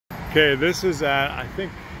Okay, this is at, I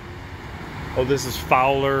think, oh, this is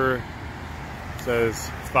Fowler. It says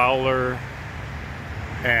Fowler,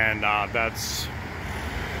 and that's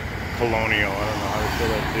Colonial. I don't know how to say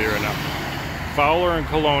that to you right now. Fowler and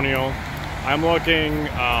Colonial. I'm looking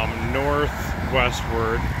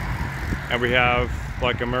northwestward, and we have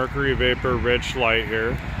like a Mercury vapor rich light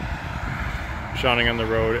here shining on the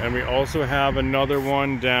road, and we also have another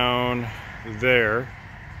one down there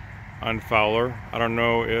on Fowler. I don't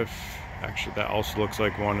know if actually that also looks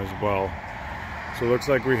like one as well. So it looks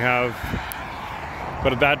like we have,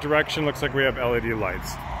 but that direction looks like we have LED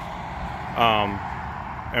lights.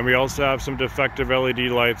 And we also have some defective LED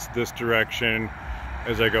lights this direction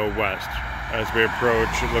as I go west. As we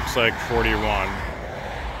approach, it looks like 41.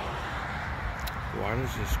 Why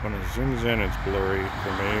does this, when it zooms in, it's blurry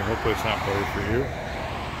for me. Hopefully it's not blurry for you.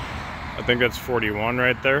 I think that's 41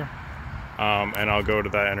 right there. And I'll go to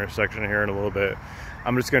that intersection here in a little bit.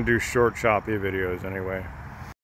 I'm just gonna do short, choppy videos anyway.